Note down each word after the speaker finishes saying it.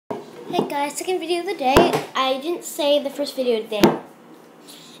Hey guys, second video of the day. I didn't say the first video today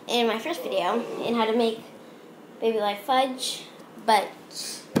in my first video in how to make Baby Life fudge, but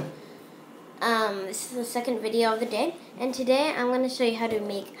this is the second video of the day, and today I'm going to show you how to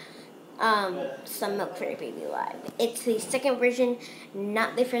make some milk for your Baby Life. It's the second version,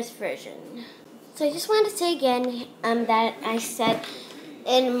 not the first version. So I just wanted to say again that I said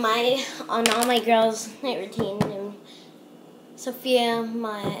on all my girls' night routine, and Sophia,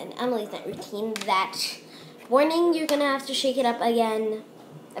 and Emily's night routine, that warning, you're gonna have to shake it up again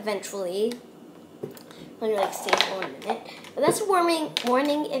eventually. Let me stay for 1 minute. But that's a warning.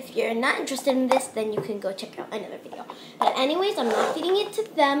 If you're not interested in this, then you can go check out another video. But anyways, I'm not feeding it to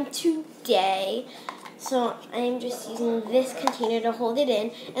them today. So I'm just using this container to hold it in.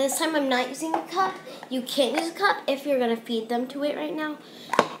 And this time I'm not using a cup. You can't use a cup if you're gonna feed them to it right now.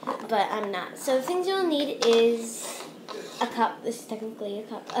 But I'm not. So the things you'll need is a cup. This is technically a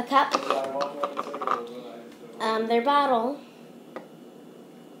cup. A cup. Their bottle.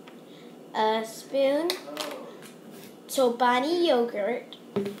 A spoon. Chobani yogurt.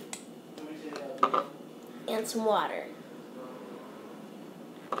 And some water.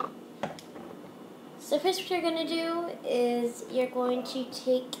 So first what you're going to do is you're going to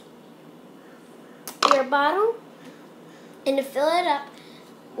take your bottle and to fill it up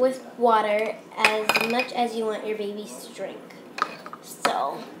with water as much as you want your babies to drink.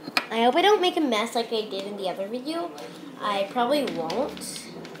 So, I hope I don't make a mess like I did in the other video. I probably won't,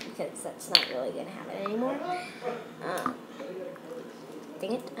 because that's not really going to happen anymore.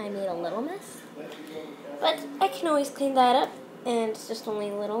 Dang it, I made a little mess. But I can always clean that up, and it's just only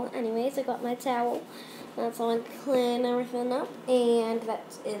a little. Anyways, I got my towel. That's all I clean everything up, and that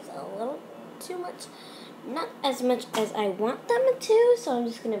is a little too much. Not as much as I want them to, so I'm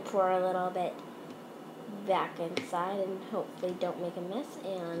just going to pour a little bit back inside and hopefully don't make a mess.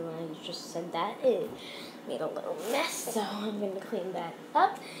 And when I just said that, it made a little mess, so I'm going to clean that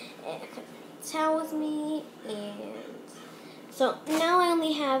up. And I got my towel with me, and so now I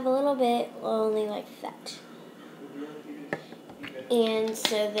only have a little bit, only like that. And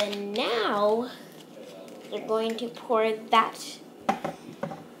so then now you're going to pour that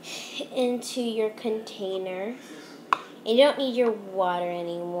into your container. You don't need your water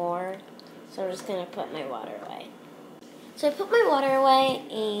anymore, so I'm just going to put my water away. So I put my water away,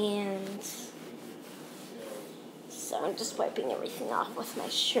 and so I'm just wiping everything off with my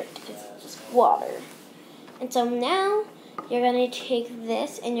shirt because it's just water. And so now you're going to take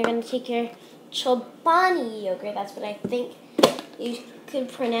this and you're going to take your Chobani yogurt. That's what I think you could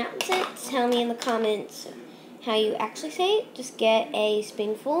pronounce it. Tell me in the comments how you actually say it. Just get a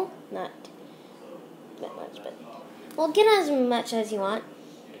spoonful, not that much, but well, get as much as you want,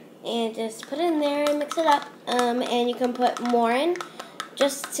 and just put it in there and mix it up. And you can put more in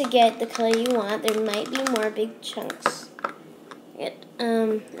just to get the color you want. There might be more big chunks. I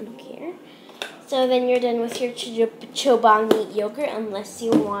don't care. So then you're done with your Chobani yogurt, unless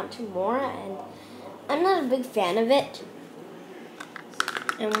you want more. And I'm not a big fan of it.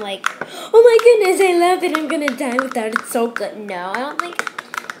 I'm like, oh my goodness, I love it, I'm going to die without it, it's so good. No, I don't think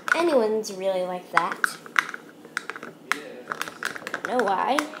anyone's really like that. I don't know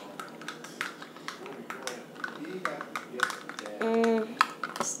why. Oh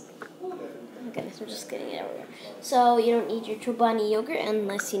goodness, I'm just getting it everywhere. So you don't need your Chobani yogurt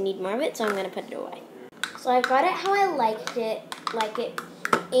unless you need more of it, so I'm going to put it away. So I got it how I like it,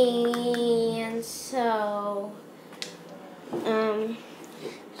 and so,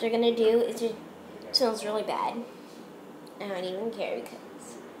 what you're going to do is it smells really bad. I don't even care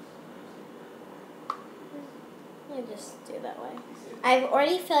because I just do it that way. I've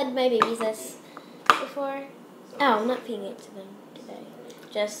already fed my babies this before. Oh, I'm not feeding it to them today.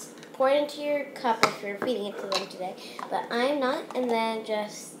 Just pour it into your cup if you're feeding it to them today. But I'm not, and then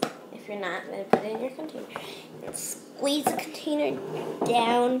just, if you're not, then put it in your container. And squeeze the container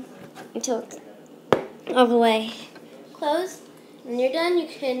down until it's all the way closed. When you're done, you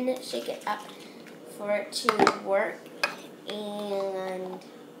can shake it up for it to work. And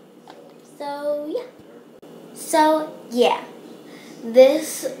so yeah.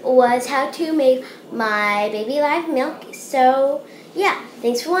 This was how to make my Baby Life milk. So yeah,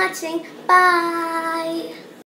 thanks for watching. Bye.